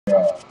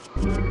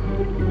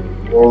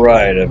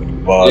Alright,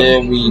 everybody.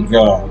 There we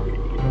go.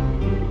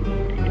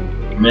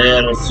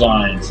 Man of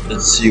science.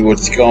 Let's see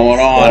what's going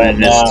on in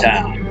this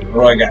town.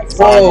 What do I got?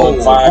 Whoa,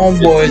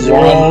 homeboys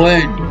are all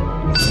in.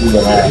 See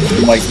what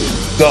happens. Like,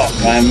 duck.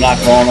 I'm not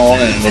going all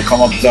in. It'll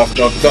come up duck,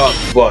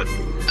 but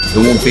it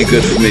won't be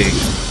good for me.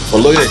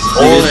 But look at this.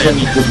 All in.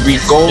 You could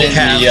reach gold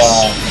caps.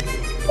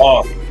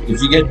 If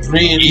you get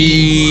 3 in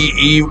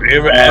you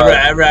get a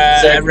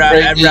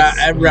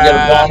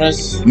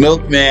bonus.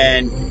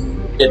 Milkman.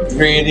 Get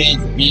 3 of these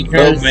beakers.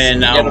 Milkman,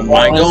 now am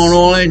I going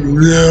all in?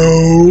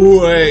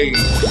 No way.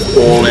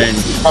 All in.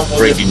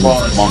 Freaking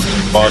monkey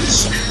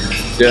butts.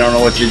 They don't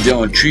know what they're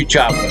doing. Tree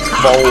chopper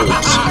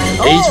folds.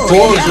 Ace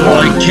fours are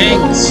like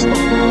kings.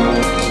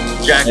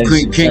 Jack,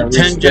 queen, king,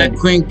 10, Jack,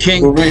 queen,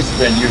 king. Oh,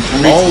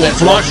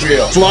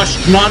 flush,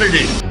 nutted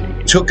it.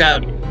 Took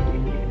out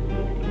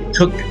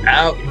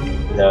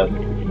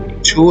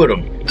 2 of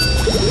them.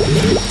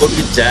 Look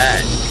at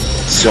that.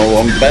 So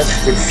I'm best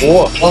for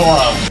 4.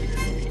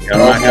 I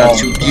got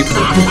 2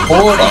 people.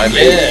 40,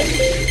 yeah.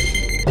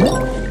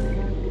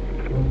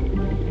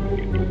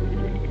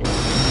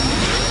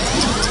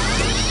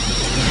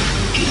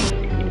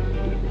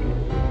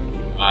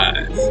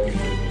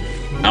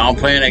 Now I'm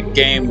playing a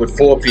game with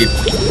 4 people.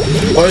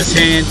 First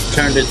hand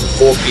turned into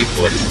 4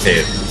 people at the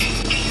table.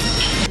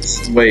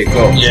 That's the way it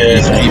goes. Yeah.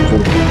 These people.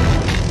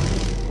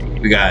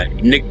 We got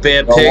Nick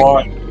Bear Pig,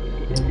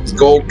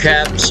 gold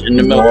caps in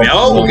the middle.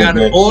 Oh, we got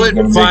an all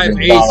in 5,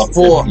 ace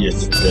 4.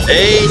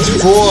 Ace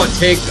 4,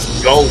 take.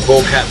 Oh,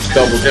 gold caps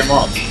doubled him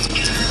up.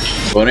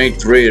 So it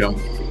ain't 3 of them.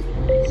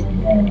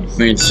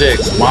 Queen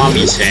 6,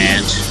 mommy's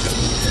hand.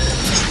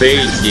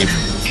 Spades even.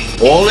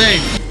 All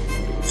in.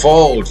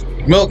 Fold.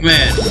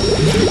 Milkman.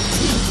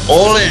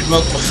 All in.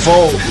 Milkman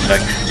fold.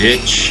 Like a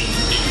bitch.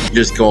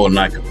 Just going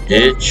like a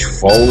bitch.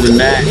 Folding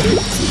that.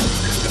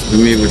 Give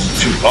me with the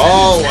 2.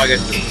 Oh, I got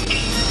 2.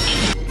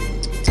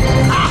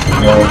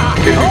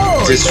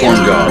 This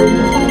one go.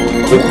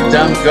 Look at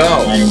them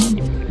go.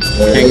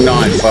 King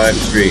 9, 5,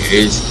 3,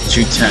 ace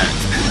 2, 10.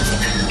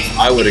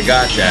 I would have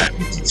got that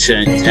with the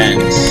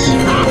 10s.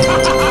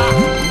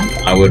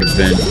 I would have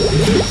been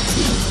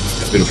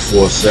a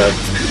 4, 7.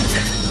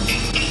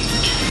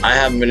 I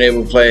haven't been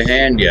able to play a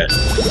hand yet.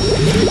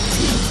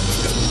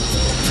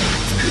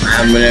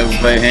 And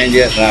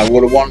I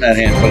would have won that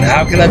hand. But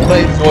how can I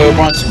play Zoya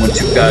Brunson when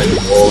 2 guys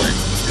are all in?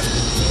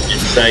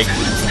 It's like,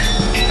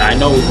 I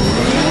know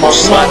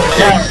Slap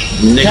Pig,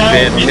 Nick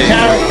Bear Pig.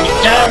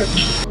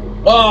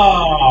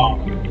 Oh!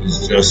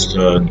 It's just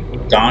a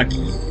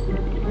donkey.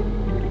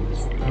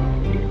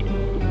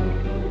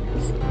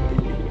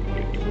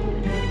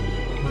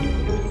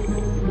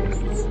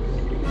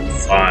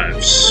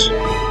 Fives.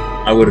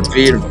 I would have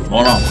beat him.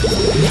 Oh no.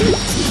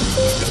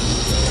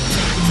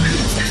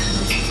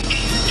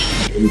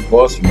 Of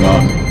course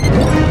not.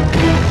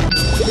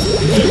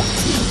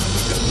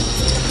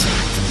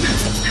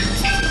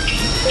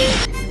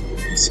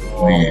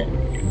 Man.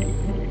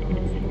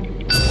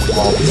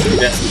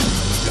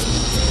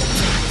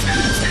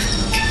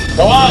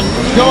 Come on,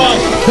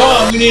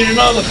 we need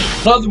another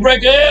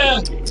break.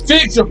 Yeah,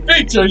 feature,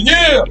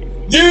 yeah.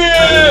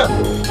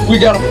 We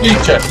got a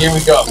feature, here we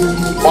go.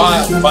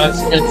 5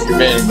 spins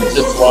remaining with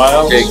this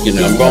wild. Taking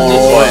it, I'm going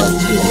all in,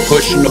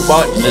 pushing the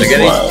button, look at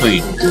ace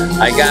queen.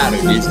 I got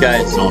it, these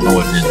guys don't know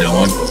what they're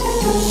doing.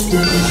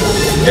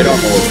 They don't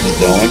know what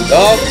they're doing.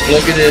 Oh,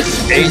 look at this,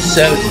 ace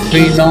 7,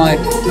 queen 9,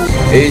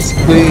 ace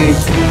queen.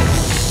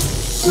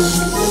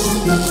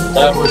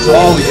 That was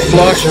all he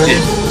flushed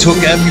it, took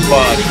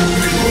everybody.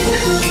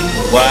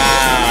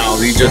 Wow,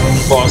 he just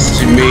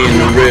busted me in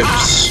the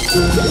ribs.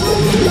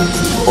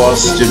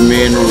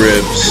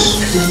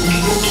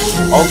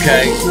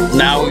 Okay,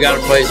 now we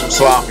gotta play some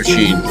slot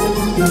machine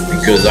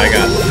because I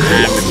got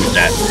hammered with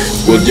that.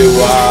 We'll do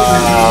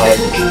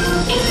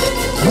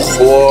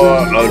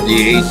 4 of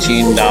the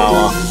 $18.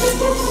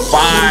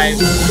 5.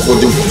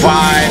 We'll do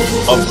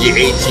 5 of the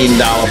 $18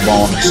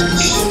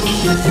 bonuses.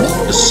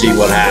 Let's see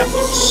what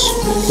happens.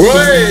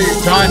 Wait,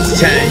 times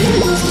 10.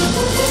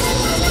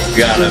 We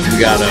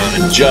gotta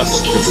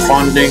adjust the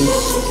funding.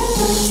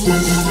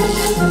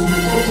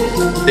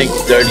 I think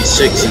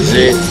 36 is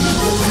it.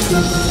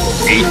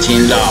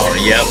 $18.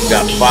 Yep,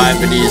 got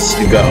 5 of these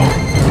to go.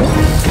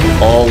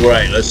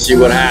 Alright, let's see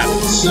what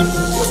happens.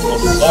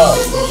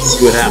 Let's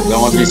see what happens. I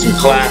want to do some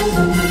clap.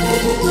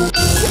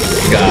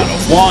 Got a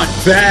 1.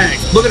 Bang!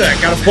 Look at that.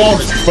 Got a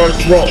bonus.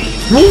 First roll.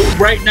 Woo!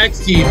 Right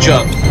next to each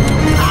other.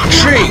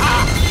 Tree.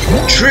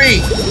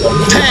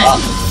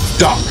 10.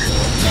 Duck.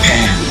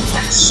 Pan.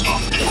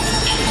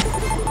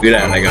 Look at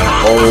that. I got a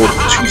whole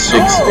 2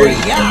 6.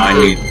 I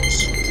need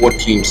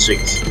 14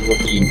 6.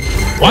 14.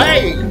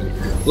 Wait!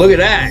 Look at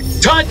that.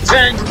 10.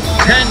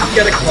 10's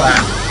get a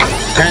clap.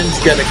 10's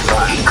get a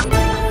clap.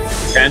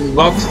 $10.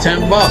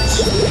 $10.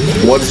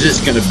 What is this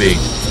gonna be?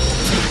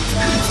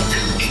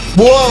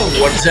 Whoa!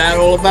 What's that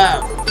all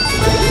about?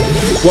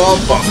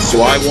 $12.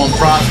 So I won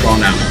profit on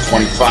that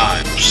one.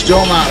 25.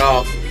 Still not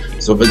off.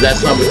 So, but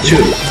that's number 2.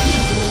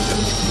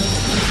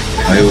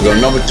 Here we go.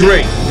 Number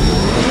 3.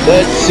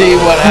 Let's see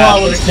what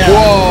happens.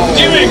 Whoa!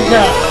 Give me a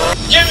count.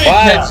 Give me a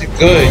count. Fives are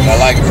good. I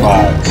like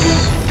fives.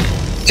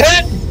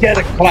 10s get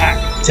a clap.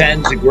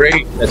 10s are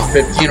great. That's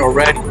 15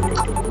 already.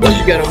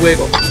 Let's get a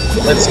wiggle.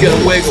 Let's get a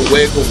wiggle.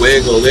 Wiggle,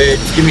 wiggle it.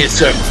 Give me a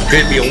circle.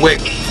 Give me a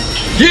wiggle.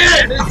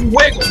 Yeah, there's a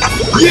wiggle.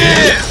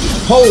 Yeah!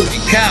 Holy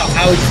cow,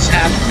 how is this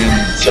happening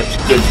in such a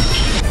good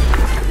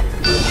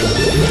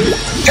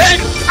 10!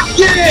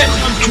 Yeah!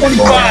 I'm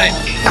 25!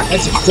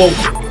 That's a full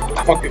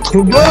fucking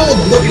world.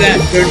 Look at that,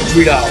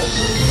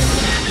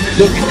 $33.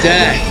 Look at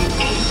that.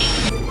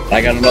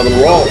 I got another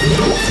roll.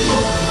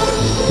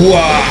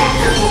 Wow!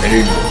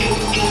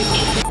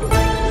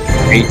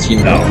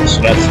 $18. So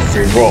that's a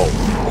free roll.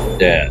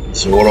 Yeah.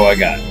 So what do I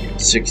got?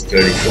 $6.35.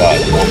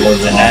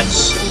 And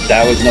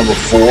that was number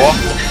 4.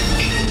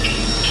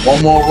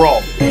 One more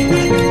roll.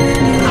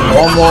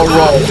 One more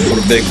roll for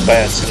the big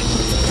basket.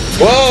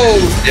 Whoa!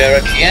 There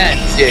at the end.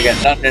 See, I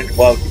got nothing in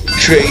well,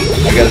 tree.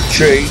 I got a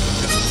tree.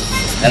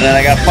 And then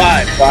I got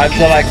 5. 5s,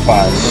 I like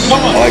 5s.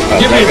 Come on. I like 5s.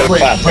 Give me a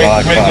break. I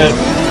like 5s.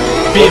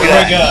 Look at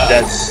that.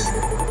 That's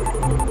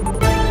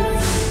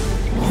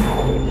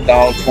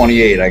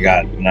 $1.28 I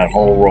got in that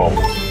whole roll.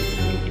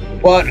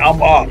 But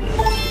I'm up.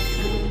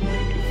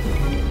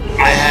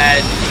 I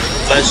had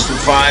less than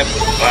 5. I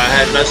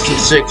had less than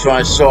 6 when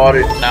I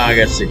started. Now I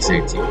got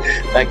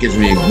 6.18. That gives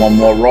me one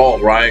more roll,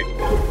 right?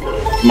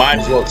 Might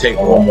as well take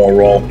one more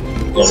roll.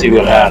 See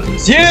what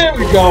happens. Here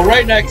we go,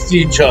 right next to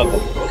each other.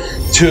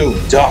 2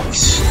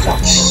 ducks.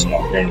 Ducks.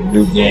 Okay,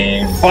 new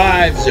game.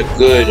 5s are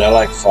good. I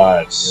like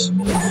 5s.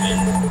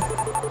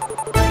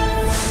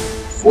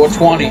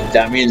 420.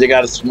 That means I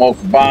got to smoke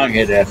a bong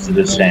hit after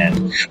this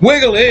hand.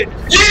 Wiggle it.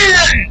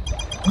 Yeah!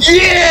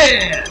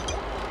 Yeah!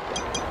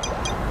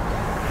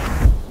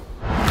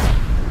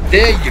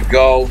 There you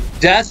go.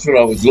 That's what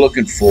I was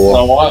looking for.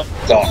 So what?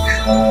 Duck.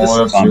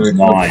 This comes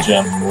 9.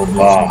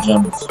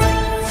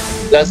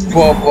 That's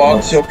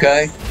 $12,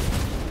 okay.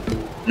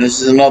 And this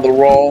is another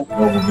roll.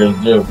 What we're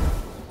gonna do?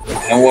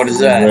 And what is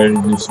that? Ready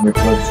to do some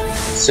eclipse?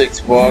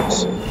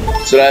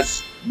 $6. So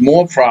that's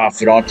more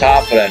profit on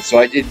top of that. So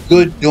I did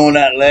good doing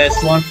that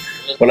last one,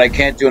 but I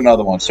can't do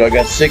another one. So I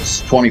got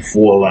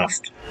 $6.24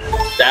 left.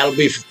 That'll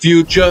be for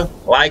future.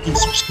 Like and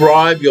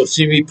subscribe. You'll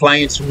see me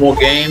playing some more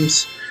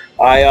games.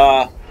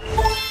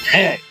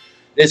 Hey,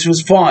 this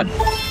was fun.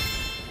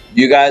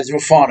 You guys were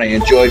fun. I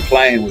enjoyed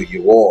playing with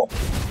you all.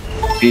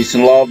 Peace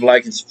and love.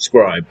 Like and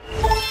subscribe.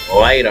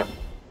 Later.